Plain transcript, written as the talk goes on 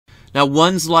Now,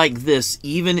 ones like this,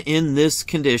 even in this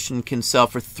condition, can sell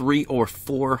for $300 or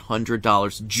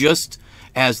 $400, just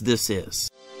as this is.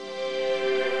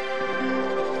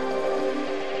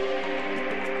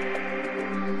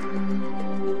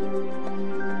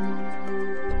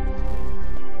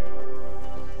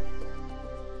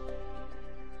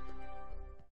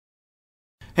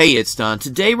 Hey, it's Don.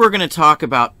 Today we're going to talk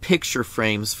about picture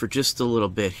frames for just a little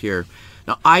bit here.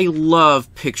 Now, I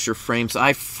love picture frames.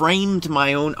 I framed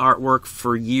my own artwork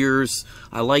for years.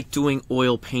 I like doing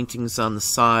oil paintings on the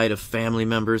side of family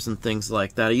members and things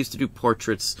like that. I used to do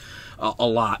portraits a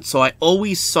lot, so I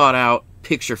always sought out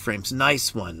picture frames,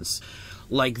 nice ones.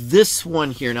 Like this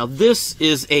one here. Now, this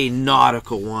is a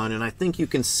nautical one, and I think you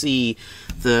can see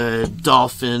the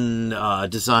dolphin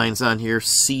designs on here,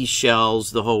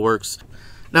 seashells, the whole works.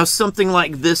 Now, something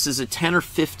like this is a $10 or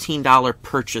 $15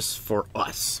 purchase for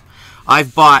us.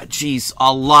 I've bought, geez,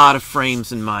 a lot of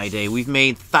frames in my day. We've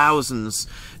made thousands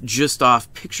just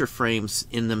off picture frames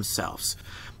in themselves.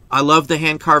 I love the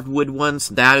hand-carved wood ones.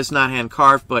 That is not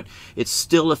hand-carved, but it's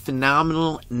still a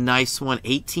phenomenal, nice one.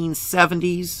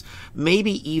 1870s,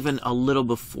 maybe even a little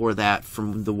before that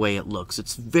from the way it looks.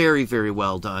 It's very, very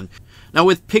well done. Now,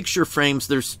 with picture frames,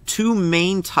 there's two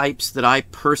main types that I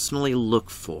personally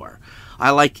look for. I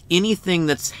like anything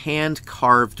that's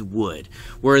hand-carved wood,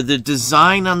 where the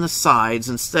design on the sides,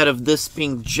 instead of this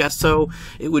being gesso,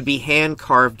 it would be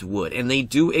hand-carved wood. And they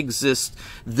do exist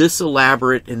this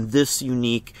elaborate and this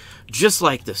unique, just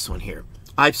like this one here.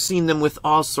 I've seen them with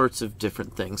all sorts of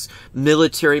different things.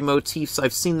 Military motifs.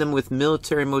 I've seen them with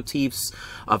military motifs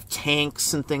of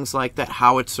tanks and things like that,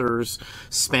 howitzers,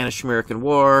 Spanish-American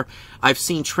War. I've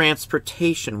seen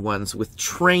transportation ones with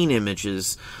train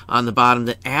images on the bottom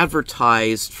that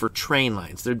advertised for train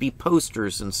lines. There'd be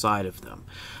posters inside of them.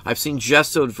 I've seen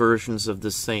gessoed versions of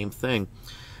the same thing.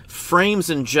 Frames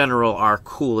in general are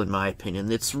cool in my opinion.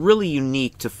 It's really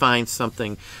unique to find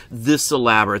something this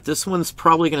elaborate. This one's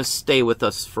probably going to stay with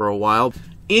us for a while.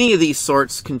 Any of these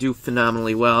sorts can do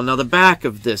phenomenally well. Now, the back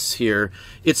of this here,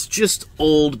 it's just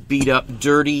old, beat up,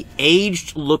 dirty,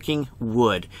 aged looking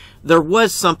wood. There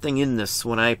was something in this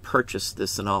when I purchased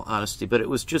this, in all honesty, but it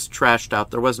was just trashed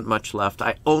out. There wasn't much left.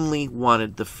 I only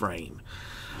wanted the frame.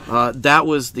 That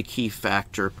was the key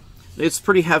factor. It's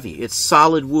pretty heavy. It's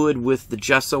solid wood with the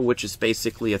gesso, which is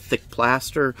basically a thick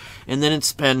plaster, and then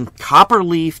it's been copper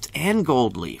leafed and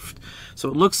gold leafed. So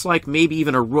it looks like maybe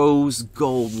even a rose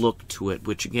gold look to it,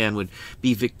 which again would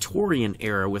be Victorian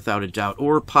era without a doubt,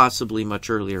 or possibly much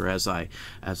earlier, as I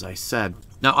said.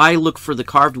 Now, I look for the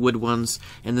carved wood ones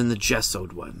and then the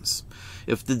gessoed ones.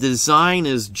 If the design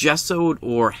is gessoed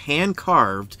or hand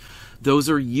carved, those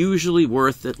are usually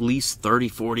worth at least 30,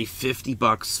 40, 50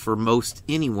 bucks for most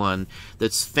anyone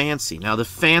that's fancy. Now, the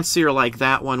fancier like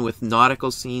that one with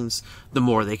nautical scenes, the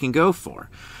more they can go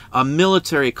for. A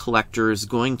military collector is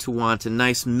going to want a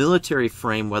nice military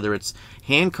frame, whether it's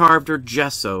hand-carved or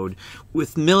gessoed,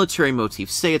 with military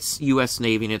motifs. Say it's U.S.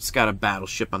 Navy and it's got a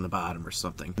battleship on the bottom or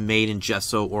something, made in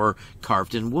gesso or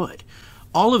carved in wood.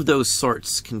 All of those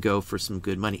sorts can go for some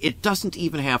good money. It doesn't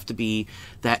even have to be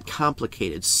that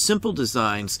complicated. Simple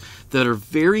designs that are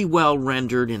very well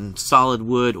rendered in solid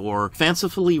wood or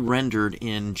fancifully rendered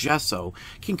in gesso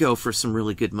can go for some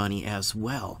really good money as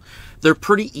well. They're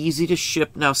pretty easy to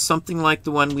ship. Now, something like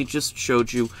the one we just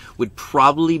showed you would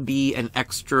probably be an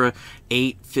extra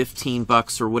 $8,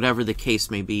 $15 or whatever the case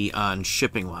may be on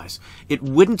shipping wise. It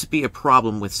wouldn't be a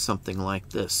problem with something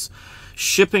like this.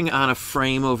 Shipping on a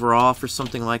frame overall for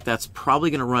something like that's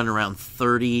probably going to run around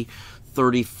 30,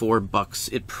 34 bucks.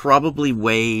 It probably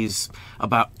weighs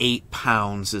about 8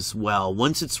 pounds as well.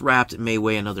 Once it's wrapped, it may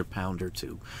weigh another pound or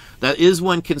two. That is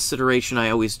one consideration I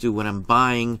always do when I'm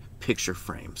buying picture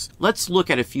frames. Let's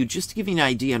look at a few just to give you an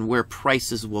idea on where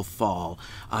prices will fall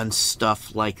on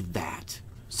stuff like that.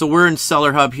 So we're in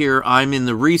Seller Hub here. I'm in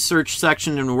the research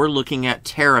section and we're looking at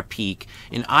Terapeak.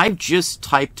 And I've just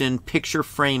typed in picture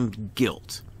frame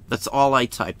gilt. That's all I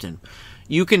typed in.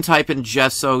 You can type in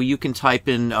gesso, you can type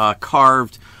in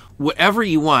carved, whatever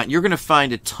you want. You're going to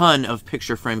find a ton of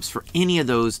picture frames for any of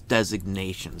those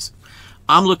designations.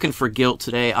 I'm looking for gilt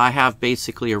today. I have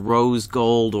basically a rose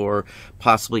gold or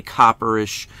possibly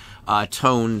copperish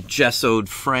tone gessoed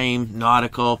frame,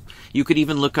 nautical. You could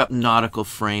even look up nautical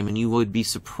frame and you would be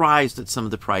surprised at some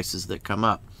of the prices that come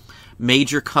up.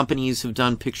 Major companies have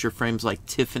done picture frames like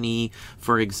Tiffany,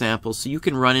 for example. So you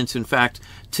can run into, in fact,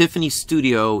 Tiffany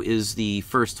Studio is the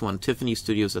first one. Tiffany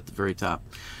Studio is at the very top.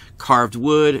 Carved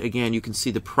wood, again, you can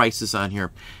see the prices on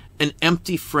here. An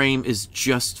empty frame is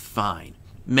just fine.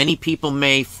 Many people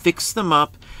may fix them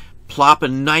up, plop a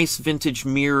nice vintage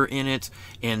mirror in it,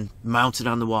 and mount it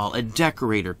on the wall. A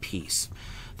decorator piece.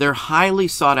 They're highly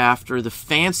sought after. The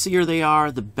fancier they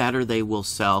are, the better they will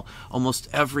sell almost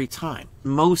every time.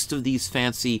 Most of these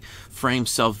fancy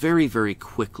frames sell very, very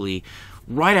quickly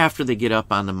right after they get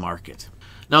up on the market.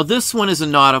 Now this one is a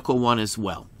nautical one as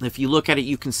well. If you look at it,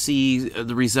 you can see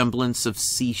the resemblance of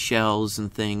seashells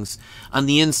and things. On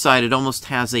the inside, it almost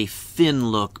has a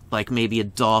fin look, like maybe a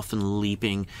dolphin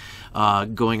leaping,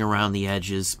 going around the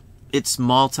edges. It's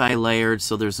multi-layered,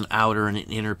 so there's an outer and an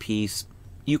inner piece.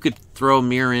 You could throw a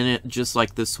mirror in it just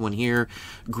like this one here.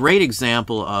 Great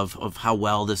example of how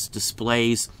well this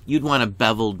displays. You'd want a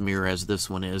beveled mirror as this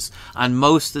one is. On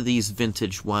most of these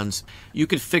vintage ones, you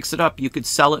could fix it up. You could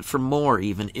sell it for more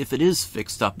even if it is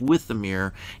fixed up with the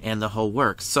mirror and the whole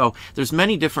works. So there's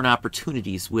many different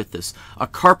opportunities with this. A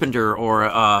carpenter or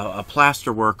a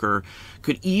plaster worker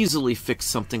could easily fix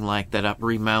something like that up,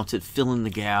 remount it, fill in the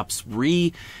gaps,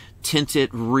 tint it,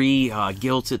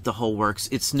 gilt it, the whole works.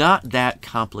 It's not that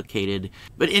complicated.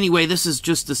 But anyway, this is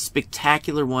just a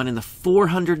spectacular one in the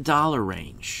 $400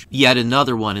 range. Yet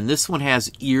another one, and this one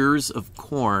has ears of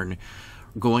corn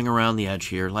going around the edge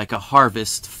here, like a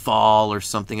harvest fall or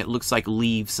something. It looks like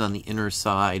leaves on the inner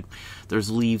side. There's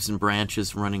leaves and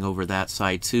branches running over that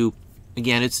side too.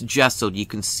 Again, it's gessoed. You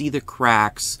can see the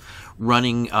cracks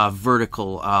running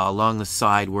vertical along the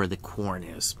side where the corn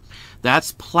is.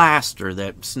 That's plaster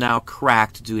that's now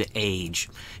cracked due to age.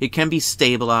 It can be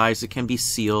stabilized, it can be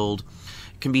sealed,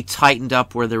 it can be tightened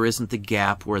up where there isn't the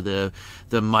gap where the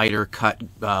miter cut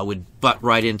would butt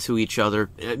right into each other.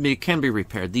 It can be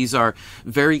repaired. These are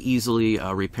very easily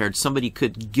repaired. Somebody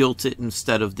could gilt it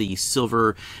instead of the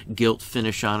silver gilt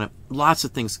finish on it. Lots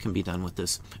of things can be done with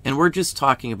this. And we're just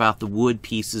talking about the wood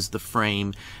pieces, the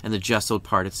frame, and the gessoed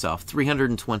part itself.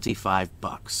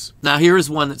 $325. Now here is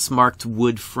one that's marked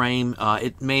wood frame.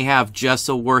 It may have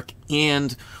gesso work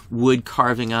and wood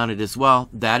carving on it as well.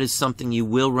 That is something you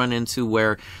will run into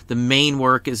where the main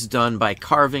work is done by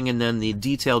carving and then the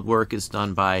detailed work is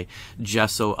done by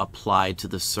gesso applied to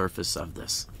the surface of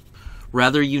this.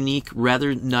 Rather unique,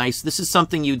 rather nice. This is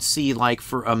something you'd see like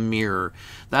for a mirror.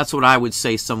 That's what I would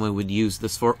say someone would use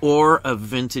this for, or a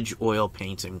vintage oil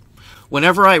painting.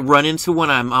 Whenever I run into one,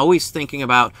 I'm always thinking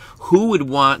about who would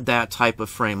want that type of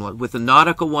frame. With a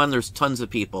nautical one, there's tons of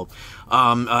people.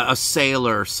 A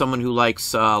sailor, someone who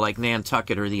likes like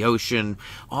Nantucket or the ocean,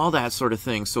 all that sort of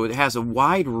thing. So it has a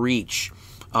wide reach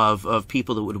of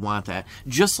people that would want that.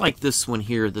 Just like this one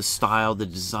here, the style, the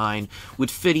design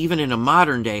would fit even in a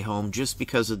modern day home just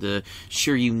because of the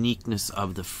sheer uniqueness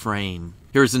of the frame.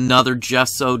 Here's another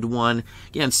gessoed one.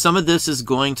 Again, some of this is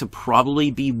going to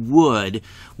probably be wood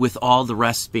with all the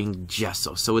rest being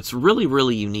gesso. So it's really,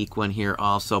 really unique one here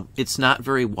also. It's not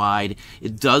very wide.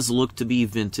 It does look to be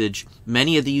vintage.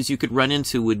 Many of these you could run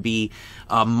into would be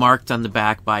marked on the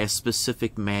back by a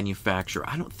specific manufacturer.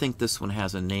 I don't think this one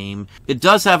has a name. It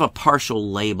does have a partial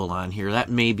label on here. That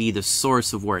may be the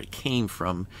source of where it came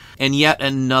from. And yet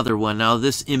another one. Now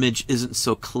this image isn't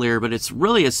so clear, but it's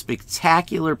really a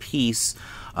spectacular piece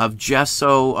of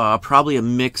gesso, probably a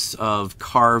mix of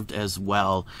carved as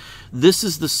well. This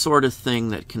is the sort of thing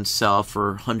that can sell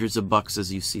for hundreds of bucks,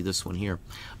 as you see this one here.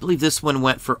 I believe this one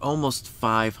went for almost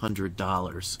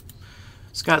 $500.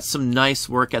 It's got some nice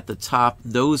work at the top.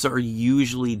 Those are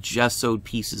usually gessoed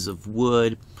pieces of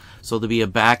wood, so there'll be a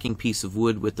backing piece of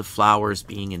wood with the flowers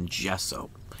being in gesso.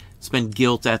 It's been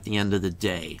gilt at the end of the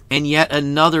day. And yet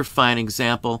another fine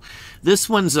example. This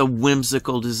one's a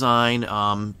whimsical design,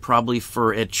 probably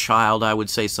for a child. I would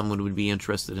say someone would be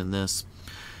interested in this.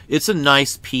 It's a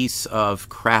nice piece of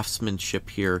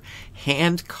craftsmanship here.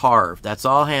 Hand carved. That's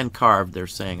all hand carved, they're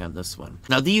saying on this one.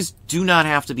 Now these do not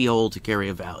have to be old to carry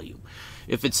a value.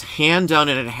 If it's hand done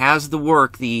and it has the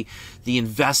work, the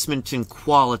investment in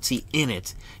quality in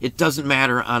it, it doesn't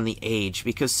matter on the age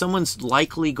because someone's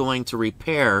likely going to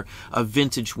repair a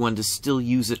vintage one to still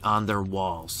use it on their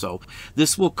wall. So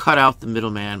this will cut out the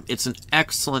middleman. It's an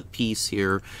excellent piece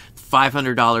here.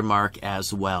 $500 mark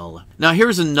as well. Now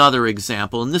here's another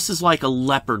example, and this is like a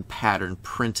leopard pattern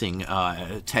printing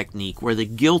technique where the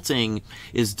gilting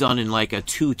is done in like a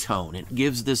two-tone. It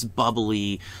gives this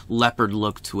bubbly leopard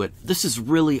look to it. This is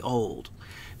really old.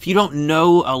 If you don't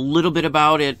know a little bit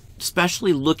about it,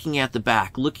 especially looking at the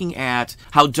back, looking at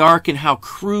how dark and how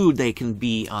crude they can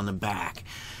be on the back.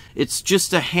 It's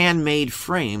just a handmade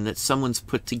frame that someone's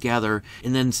put together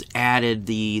and then added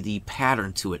the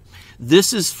pattern to it.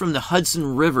 This is from the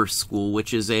Hudson River School,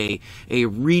 which is a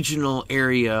regional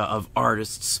area of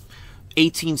artists.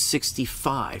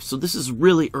 1865. So this is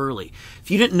really early.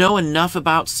 If you didn't know enough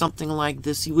about something like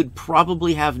this, you would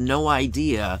probably have no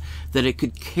idea that it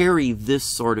could carry this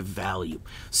sort of value,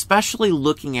 especially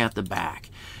looking at the back.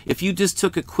 If you just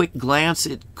took a quick glance,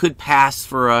 it could pass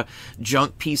for a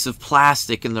junk piece of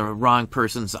plastic in the wrong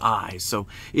person's eye. So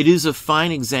it is a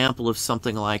fine example of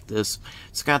something like this.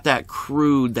 It's got that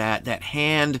crude, that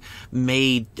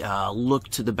handmade look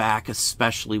to the back,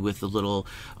 especially with the little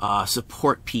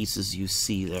support pieces you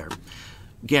see there.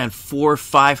 Again, $400,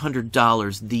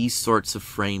 $500, these sorts of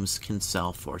frames can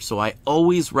sell for. So I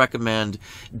always recommend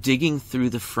digging through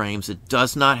the frames. It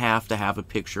does not have to have a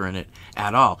picture in it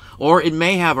at all. Or it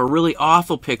may have a really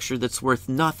awful picture that's worth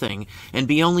nothing and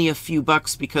be only a few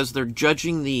bucks because they're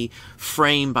judging the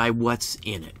frame by what's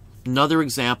in it. Another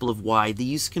example of why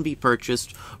these can be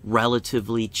purchased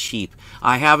relatively cheap.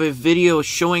 I have a video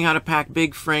showing how to pack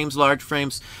big frames, large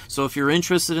frames, so if you're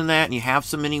interested in that and you have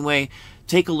some anyway,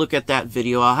 take a look at that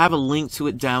video. I'll have a link to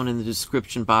it down in the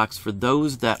description box for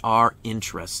those that are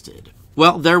interested.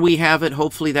 Well, there we have it.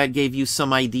 Hopefully that gave you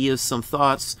some ideas, some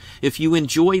thoughts. If you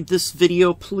enjoyed this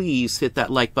video, please hit that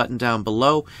like button down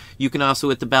below. You can also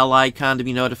hit the bell icon to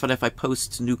be notified if I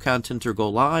post new content or go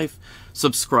live.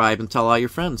 Subscribe and tell all your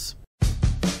friends.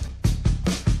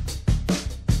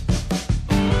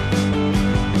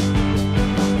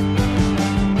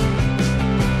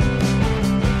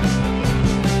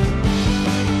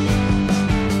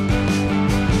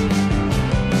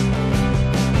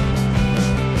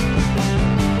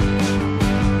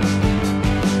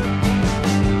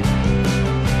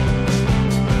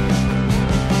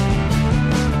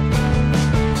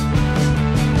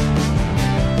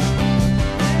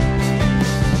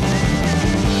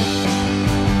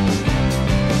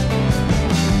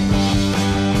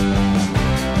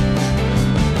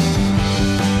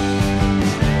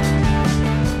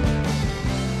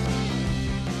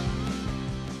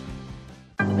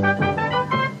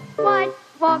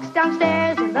 Walks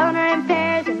downstairs alone or in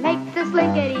pairs and makes a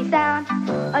slinkety sound.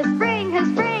 A spring,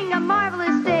 a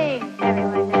marvelous thing.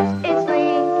 Everyone knows it's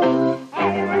Slinky.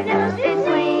 Everyone knows it's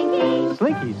Slinky.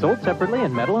 Slinky sold separately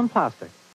in metal and plastic.